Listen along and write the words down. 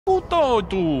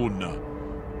Utotun.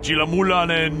 Sillä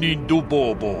mulanen niin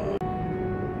dubobo.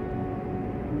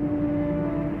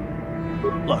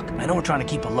 Look, I know we're trying to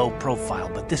keep a low profile,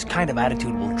 but this kind of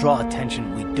attitude will draw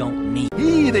attention we don't need.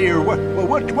 Hey there,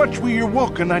 watch where you're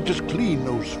walking. I just cleaned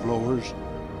those floors.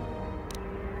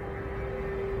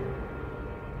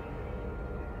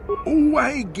 Oh,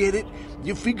 I get it.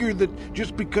 You figure that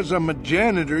just because I'm a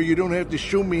janitor, you don't have to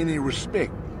show me any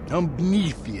respect. I'm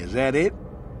beneath you, is that it?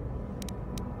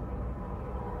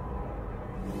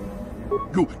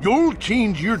 You'll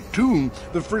change your tune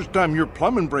the first time your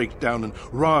plumbing breaks down and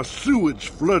raw sewage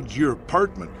floods your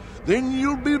apartment. Then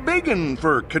you'll be begging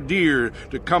for Kadir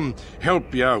to come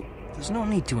help you out. There's no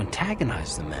need to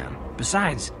antagonize the man.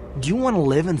 Besides, do you want to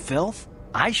live in filth?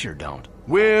 I sure don't.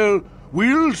 Well,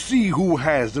 we'll see who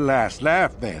has the last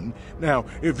laugh then. Now,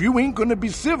 if you ain't gonna be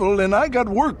civil, then I got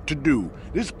work to do.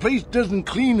 This place doesn't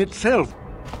clean itself.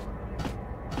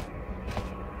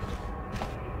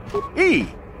 Hey!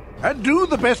 I do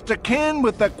the best I can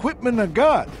with the equipment I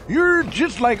got. You're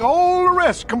just like all the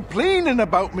rest, complaining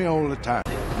about me all the time.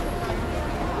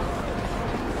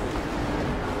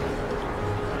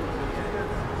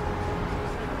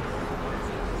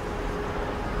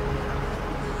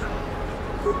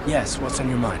 Yes, what's on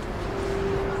your mind?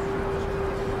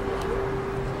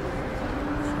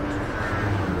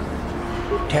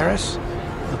 Taris?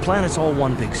 The planet's all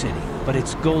one big city, but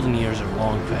its golden years are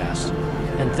long past.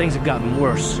 And things have gotten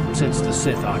worse since the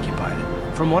Sith occupied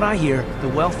it. From what I hear, the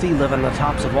wealthy live on the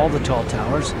tops of all the tall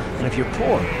towers, and if you're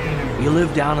poor, you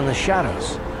live down in the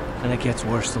shadows. And it gets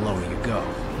worse the lower you go.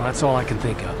 Well, that's all I can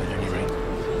think of, at any rate.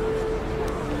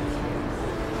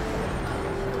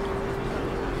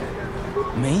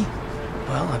 Me?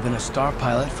 Well, I've been a star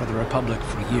pilot for the Republic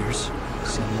for years.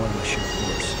 Seen more than the ship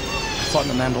wars. I fought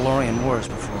in the Mandalorian Wars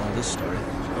before all this started.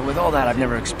 But with all that, I've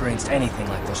never experienced anything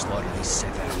like the slaughter these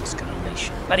Sith animals can unleash.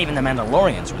 Not even the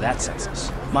Mandalorians were that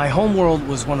senseless. My homeworld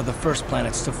was one of the first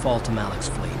planets to fall to Malik's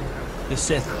fleet. The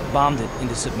Sith bombed it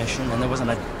into submission, and there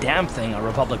wasn't a damn thing our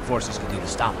Republic forces could do to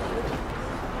stop them.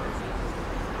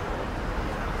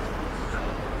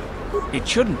 It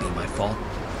shouldn't be my fault.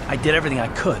 I did everything I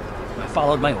could. I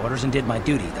followed my orders and did my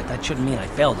duty. That shouldn't mean I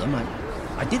failed them.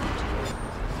 I didn't.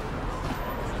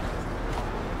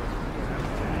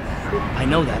 I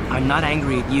know that. I'm not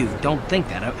angry at you. Don't think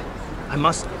that. I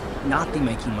must not be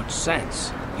making much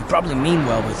sense. You probably mean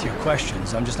well with your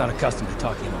questions. I'm just not accustomed to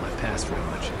talking about my past very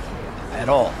much. At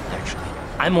all, actually.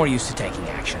 I'm more used to taking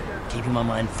action, keeping my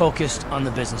mind focused on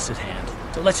the business at hand.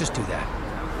 So let's just do that.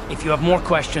 If you have more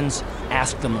questions,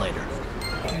 ask them later.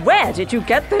 Where did you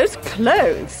get those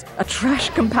clothes? A trash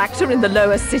compactor in the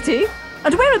lower city?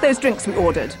 And where are those drinks we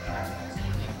ordered?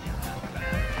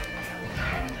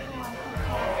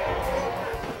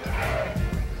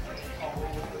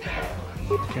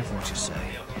 Careful what you say.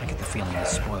 I get the feeling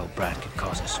this spoiled brat could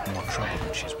cause us more trouble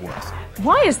than she's worth.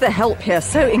 Why is the help here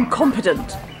so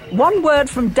incompetent? One word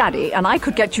from Daddy and I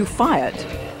could get you fired.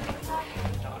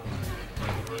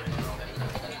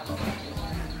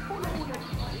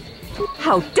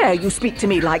 How dare you speak to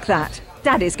me like that?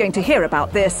 Daddy's going to hear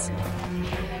about this.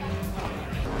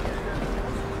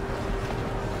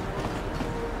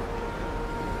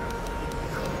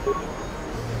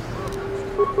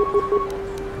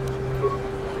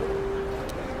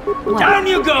 Down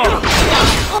you go!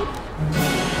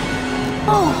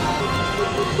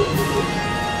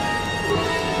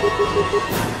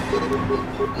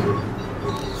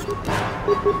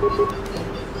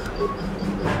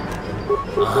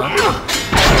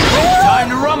 Time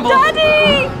to rumble!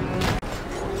 Daddy!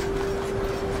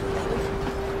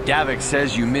 Davik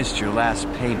says you missed your last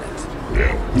payment.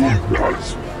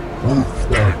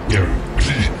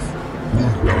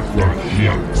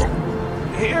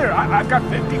 Here, I've got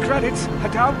 50 credits, a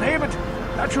down payment.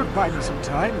 That should buy me some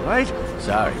time, right?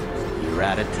 Sorry, you're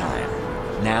out of time.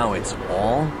 Now it's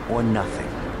all or nothing.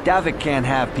 Davik can't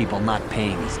have people not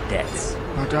paying his debts.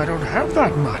 But I don't have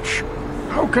that much.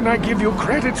 How can I give you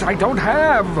credits I don't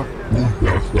have?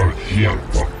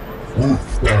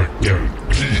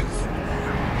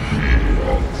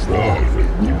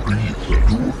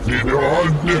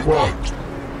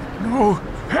 No!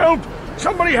 Help!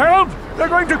 Somebody help! They're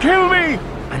going to kill me!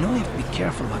 I know we have to be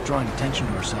careful about drawing attention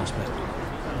to ourselves, but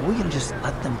are we gonna just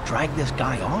let them drag this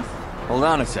guy off? Hold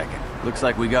on a second. Looks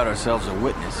like we got ourselves a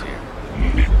witness here.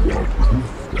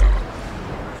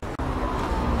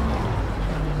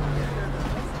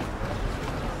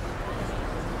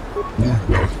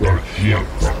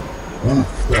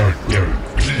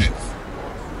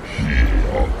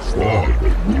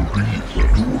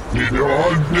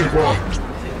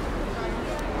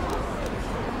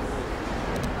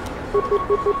 What?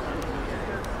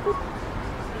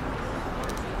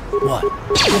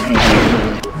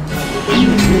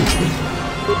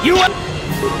 You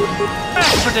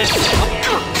asked for this!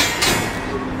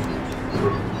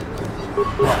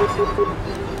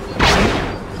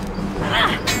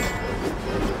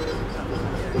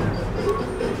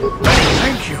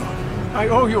 Thank you. I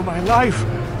owe you my life.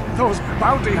 Those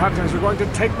bounty hunters are going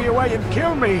to take me away and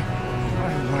kill me.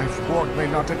 My wife warned me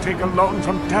not to take a loan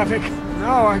from Davik.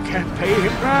 Now I can't pay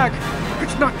him back.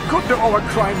 It's not good to owe a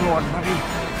crime lord money.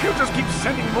 He'll just keep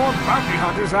sending more bounty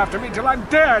hunters after me till I'm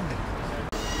dead.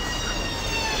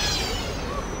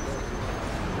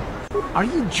 Are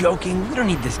you joking? We don't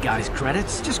need this guy's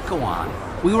credits. Just go on.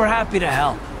 We were happy to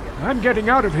help. I'm getting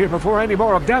out of here before any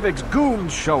more of Davik's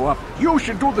goons show up. You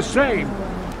should do the same.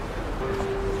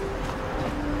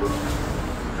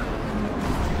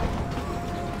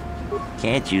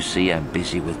 Can't you see I'm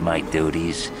busy with my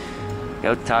duties?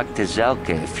 Go talk to Zelka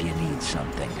if you need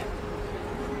something.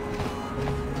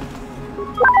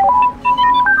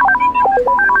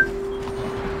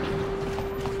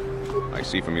 I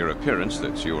see from your appearance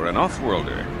that you are an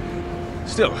off-worlder.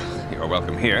 Still, you're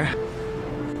welcome here.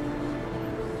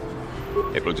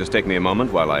 It will just take me a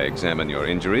moment while I examine your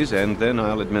injuries, and then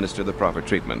I'll administer the proper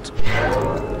treatment.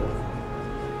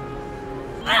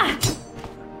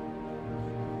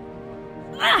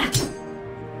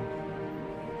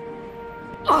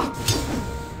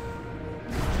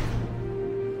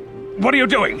 What are you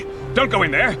doing? Don't go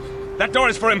in there! That door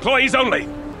is for employees only!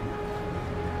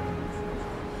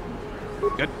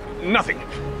 Nothing.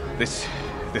 This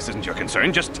isn't your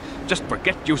concern. Just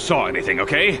forget you saw anything,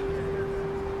 okay?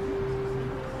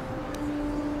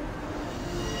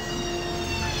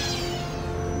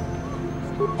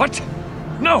 What?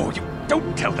 No, you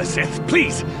don't tell the Sith,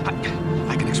 please!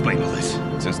 I can explain all this.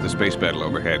 Since the space battle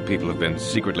overhead, people have been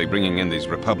secretly bringing in these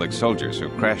Republic soldiers who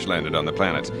crash-landed on the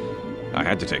planet. I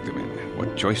had to take them in.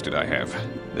 What choice did I have?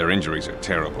 Their injuries are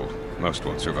terrible. Most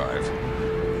won't survive.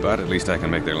 But at least I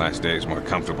can make their last days more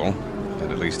comfortable.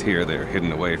 And at least here they're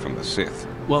hidden away from the Sith.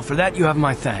 Well, for that you have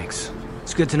my thanks.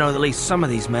 It's good to know that at least some of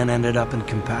these men ended up in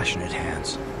compassionate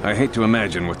hands. I hate to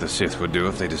imagine what the Sith would do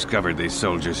if they discovered these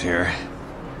soldiers here.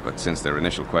 But since their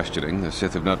initial questioning, the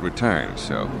Sith have not returned,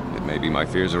 so it may be my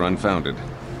fears are unfounded.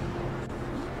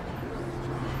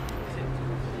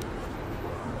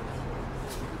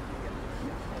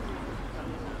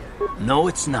 No,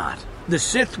 it's not. The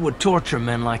Sith would torture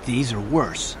men like these or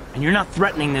worse, and you're not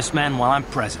threatening this man while I'm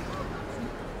present.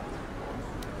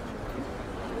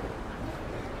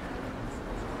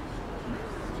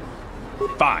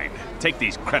 Fine. Take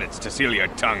these credits to seal your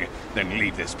tongue, then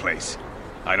leave this place.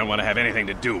 I don't want to have anything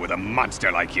to do with a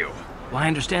monster like you. Well, I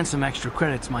understand some extra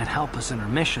credits might help us in our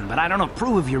mission, but I don't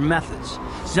approve of your methods.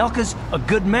 Zelka's a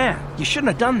good man. You shouldn't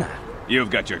have done that.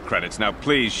 You've got your credits. Now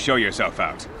please show yourself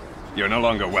out. You're no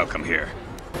longer welcome here.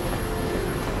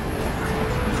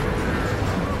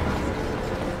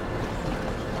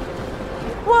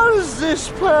 What is this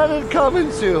planet coming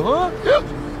to, huh?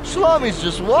 Shlommy's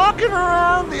just walking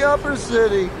around the upper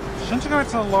city. Shouldn't you go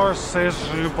to Laura says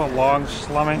you belong,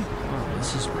 Slummy? Oh,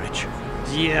 this is rich.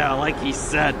 Yeah, like he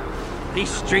said, these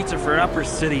streets are for upper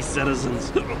city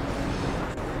citizens.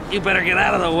 You better get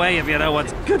out of the way if you know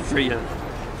what's good for you.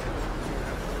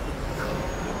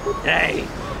 Hey,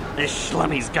 this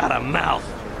Schlummy's got a mouth.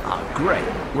 Oh, great.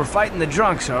 We're fighting the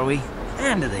drunks, are we?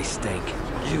 And do they stink?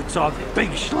 You talk big,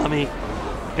 Schlummy.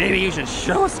 Maybe you should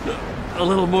show us a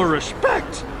little more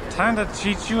respect. Time to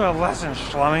teach you a lesson,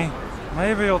 Schlummy.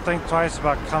 Maybe you'll think twice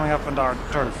about coming up into our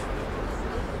turf.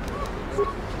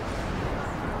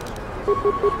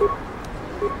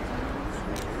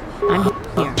 I'm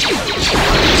here.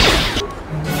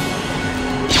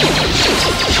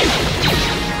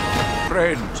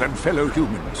 Friends and fellow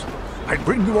humans, I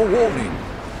bring you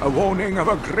a warning of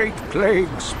a great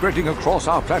plague spreading across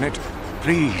our planet.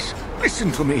 Please,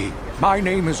 listen to me. My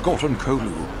name is Gorton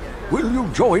Kolu. Will you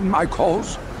join my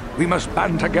cause? We must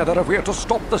band together if we are to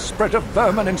stop the spread of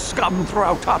vermin and scum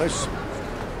throughout Taris.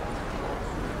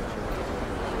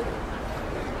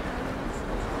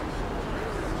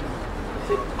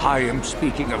 I am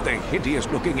speaking of the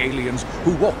hideous-looking aliens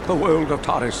who walk the world of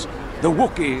Taris. The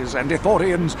Wookiees and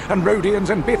Ithorians and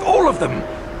Rhodians and Bith, all of them.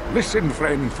 Listen,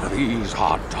 friend, for these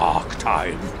are dark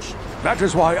times. That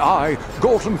is why I,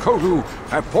 Gorton Kolu,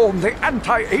 have formed the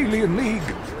Anti-Alien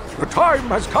League. The time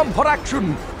has come for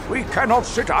action. We cannot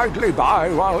sit idly by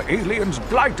while aliens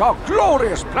blight our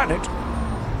glorious planet.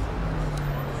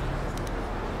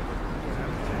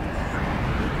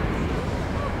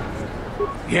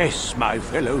 Yes, my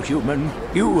fellow human,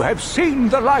 you have seen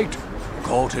the light.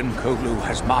 Gorton Kolu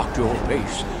has marked your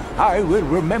place. I will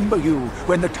remember you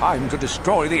when the time to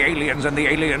destroy the aliens and the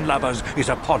alien lovers is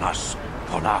upon us.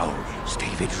 For now, stay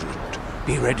vigilant.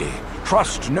 Be ready.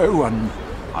 Trust no one.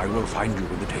 I will find you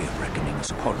when the day of reckoning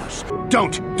is upon us.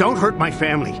 Don't hurt my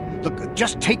family. Look,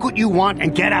 just take what you want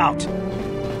and get out.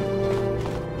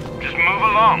 Just move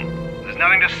along. There's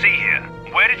nothing to see here.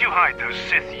 Where did you hide those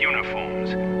Sith uniforms?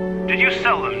 Did you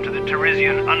sell them to the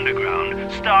Tarisian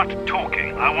underground? Start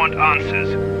talking. I want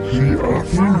answers. He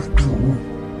offered to.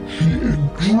 He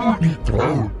entered it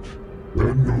out.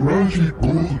 And read it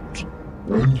good.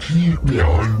 And he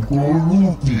began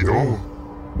Gorubia.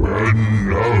 And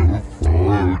now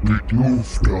for the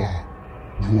Klufta.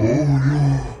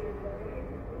 Gloria.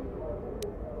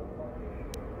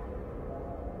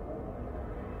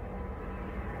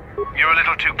 You're a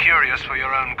little too curious for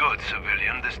your own good,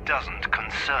 civilian. This doesn't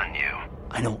concern you.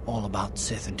 I know all about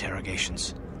Sith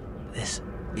interrogations. This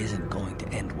isn't going to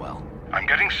end well. I'm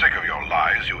getting sick of your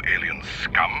lies, you alien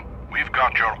scum. We've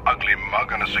got your ugly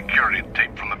mug and a security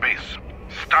tape from the base.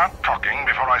 Start talking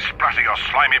before I splatter your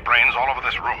slimy brains all over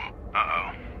this room.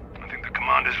 Uh-oh. I think the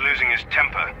commander's losing his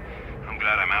temper. I'm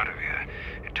glad I'm out of here.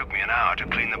 It took me an hour to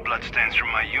clean the bloodstains from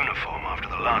my uniform after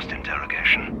the last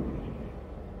interrogation.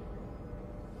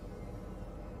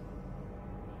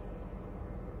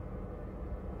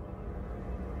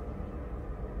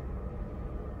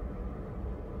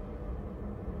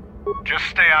 Just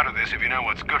stay out of this if you know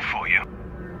what's good for you.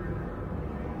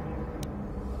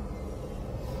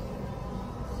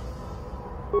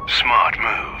 Smart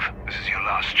move. This is your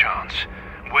last chance.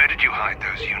 Where did you hide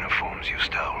those uniforms you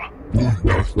stole?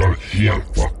 Nästa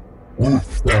chefa.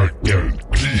 Upptäcken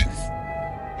kris.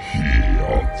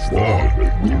 Helt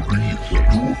svaret och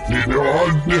riset ut i det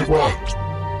andevatt.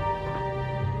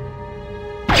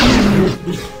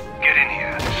 Get in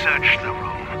here. Search the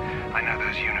room. I know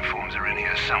those uniforms are in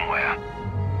here somewhere.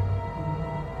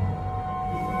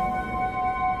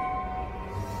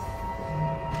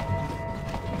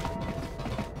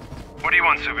 What do you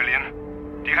want, civilian?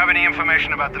 Do you have any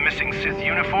information about the missing Sith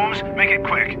uniforms? Make it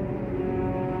quick.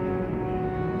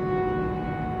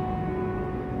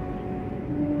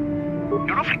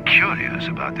 You're awfully curious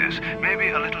about this. Maybe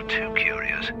a little too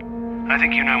curious. I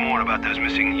think you know more about those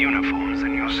missing uniforms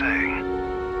than you're saying.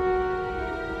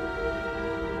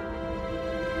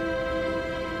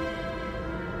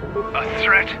 A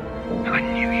threat? I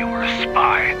knew you were a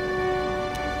spy.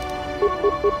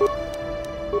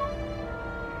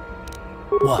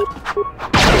 What?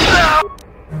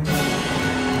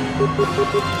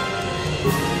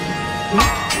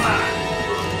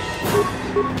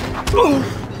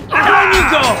 Down you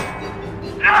go!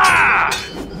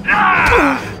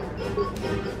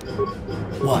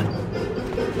 What?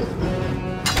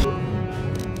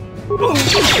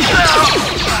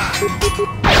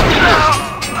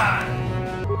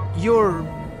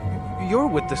 You're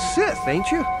with the Sith,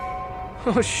 ain't you?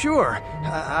 Oh, sure.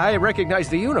 I recognize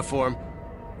the uniform.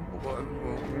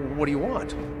 What do you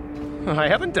want? I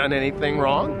haven't done anything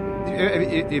wrong.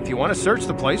 If you want to search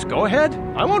the place, go ahead.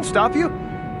 I won't stop you.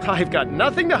 I've got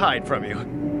nothing to hide from you.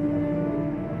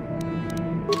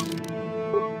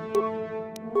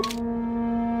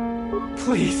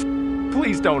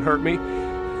 Please don't hurt me.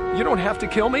 You don't have to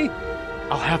kill me.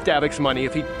 I'll have Davik's money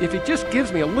if he just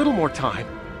gives me a little more time.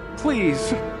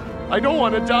 Please. I don't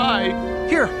want to die.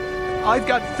 Here, I've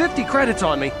got 50 credits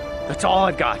on me. That's all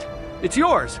I've got. It's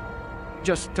yours.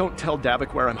 Just don't tell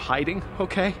Davik where I'm hiding,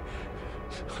 okay?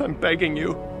 I'm begging you.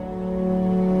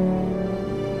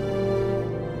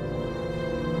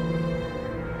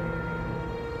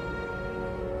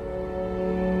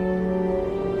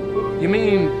 You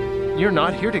mean you're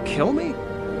not here to kill me?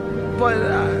 But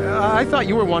I thought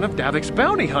you were one of Davik's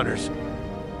bounty hunters.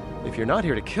 If you're not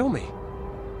here to kill me,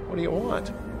 what do you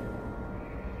want?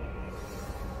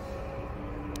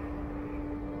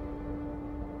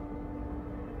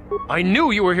 I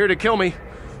knew you were here to kill me.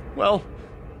 Well,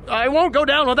 I won't go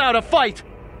down without a fight.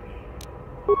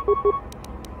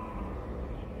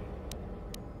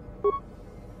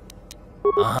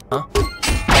 Uh-huh.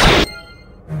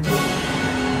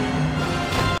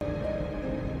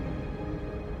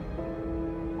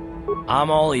 I'm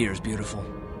all ears, beautiful.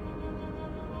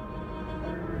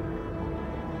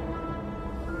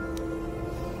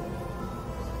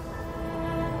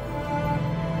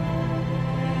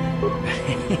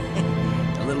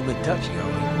 A little bit touchy, are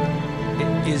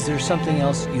we? Is there something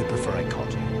else you'd prefer I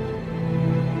called you?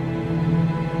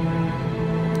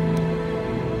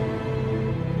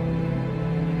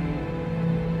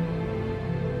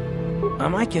 I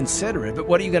might consider it, but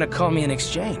what are you going to call me in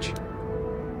exchange?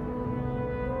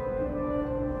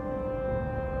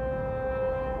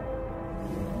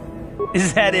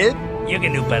 Is that it? You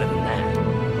can do better than that.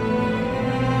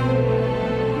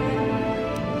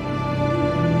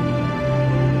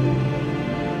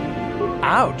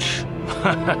 Ouch.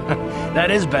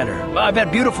 That is better. Well, I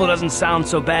bet beautiful doesn't sound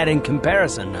so bad in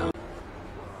comparison now.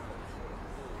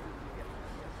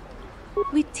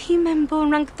 We team and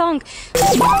bon rang thong.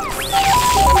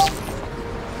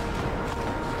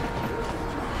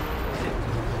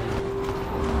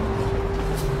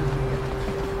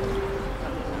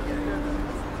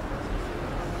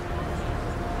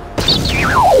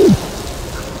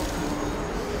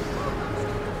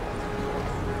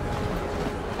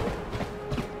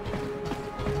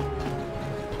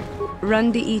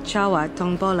 Rundi I chawa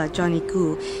tongbola Johnny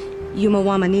Ku,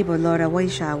 Yumawama nibo Lora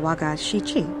Waisha Waga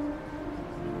Shichi.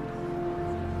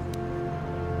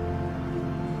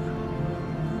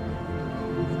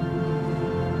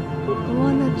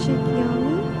 Wana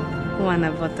chikyoni,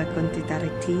 wana vota konti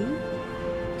dariti,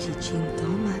 chichin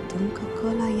toma tunko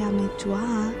kola yame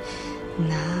chua,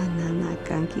 na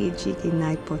kanki chiki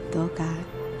nai potoka,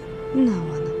 na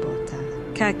wana bota.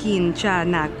 Kakin cha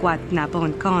na kwat na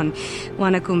bon kon,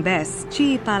 wana kumbes,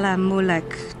 chi pala mulek,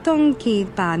 tonki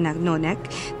pa nagnonek,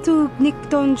 tu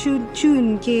nikton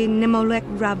chun ke nemolek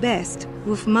rabest,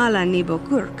 uf mala nibo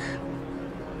kurk.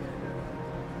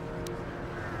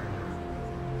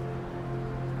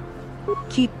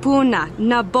 Kipuna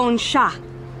na bon sha,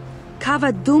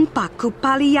 kava dumpa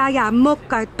kupaliaya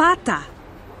mokai pata.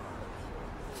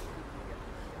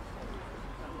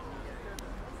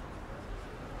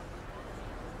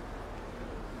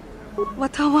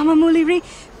 Watawama muliri,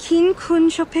 kin kun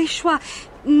shopeshwa,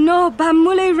 no ba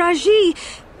mule raji,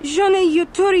 jone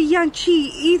yuturi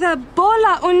yanchi, either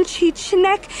bola unchi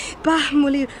chinek, ba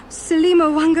mulir selima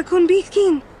wanga kun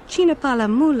bitkin, chinapala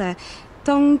mule,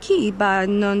 tonki ba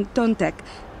non tontek,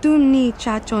 dunni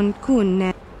chachon kun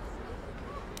ne.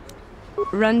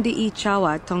 Rundi I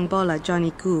chawa tongbola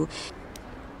Johnny Ku.